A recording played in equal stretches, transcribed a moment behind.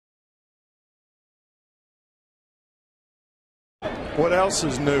What else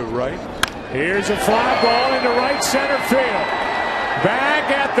is new, right? Here's a fly ball into right center field.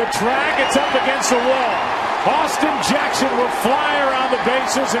 Back at the track, it's up against the wall. Austin Jackson will fly around the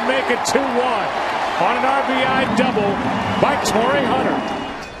bases and make it 2-1 on an RBI double by Torii Hunter.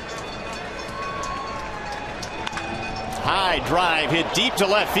 High drive hit deep to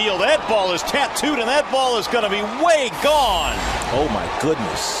left field. That ball is tattooed, and that ball is going to be way gone. Oh my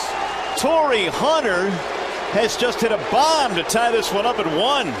goodness. Torii Hunter has just hit a bomb to tie this one up at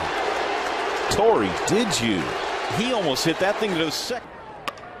 1. Torii, did you? He almost hit that thing to the second.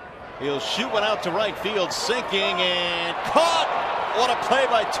 He'll shoot one out to right field, sinking and caught. What a play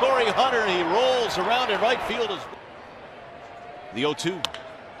by Torii Hunter. He rolls around in right field. The 0-2.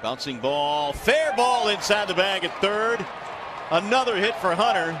 Bouncing ball, fair ball inside the bag at third. Another hit for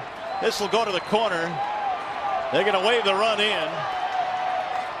Hunter. This will go to the corner. They're going to wave the run in.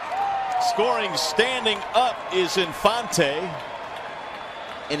 Scoring standing up is Infante.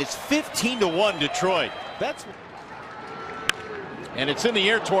 And it's 15-1 Detroit. And it's in the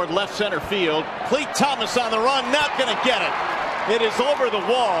air toward left center field. Cleat Thomas on the run, not going to get it. It is over the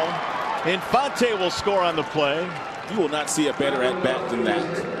wall. Infante will score on the play. You will not see a better at bat than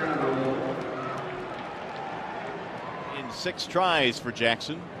that. In 6 tries for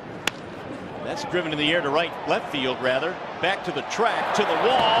Jackson. That's driven in the air to left field rather. Back to the track, to the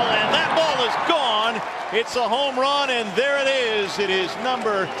wall, and that ball is gone. It's a home run, and there it is. It is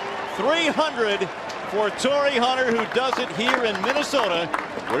number 300 for Torii Hunter, who does it here in Minnesota,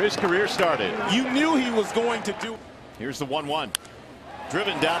 where his career started. You knew he was going to do. Here's the 1-1.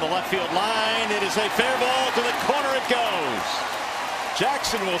 Driven down the left field line. It is a fair ball. To the corner it goes.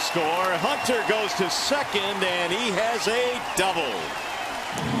 Jackson will score. Hunter goes to second, and he has a double.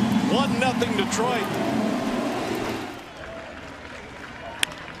 1-0 Detroit.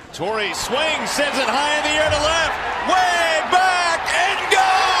 Torii swings, sends it high in the air to left. Way back and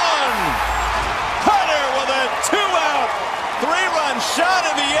gone! Hunter with a 2-out, 3-run shot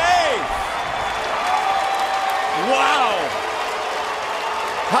in the 8th. Wow!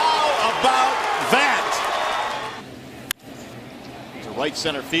 How about that? To right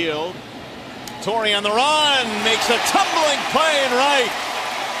center field. Torii on the run, makes a tumbling play in right.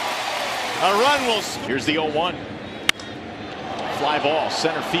 A run will. Here's the 0-1. Fly ball,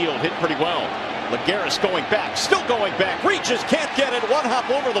 center field, hit pretty well. Lagares going back, still going back, reaches, can't get it. One hop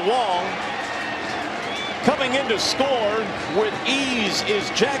over the wall. Coming in to score with ease is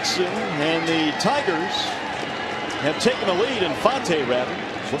Jackson, and the Tigers have taken the lead. Infante rather.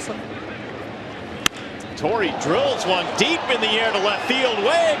 Torii drills one deep in the air to left field,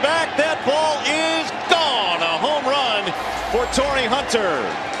 way back. That ball is gone. A home run for Torii Hunter.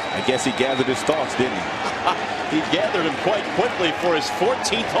 I guess he gathered his thoughts, didn't he? He gathered them quite quickly for his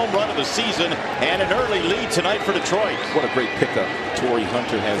 14th home run of the season and an early lead tonight for Detroit. What a great pickup Torii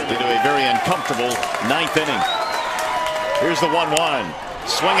Hunter has been. Into a very uncomfortable 9th inning. Here's the 1-1.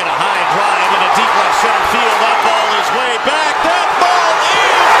 Swinging a high drive into deep left center field. That ball is way back. That ball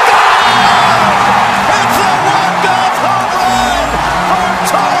is gone!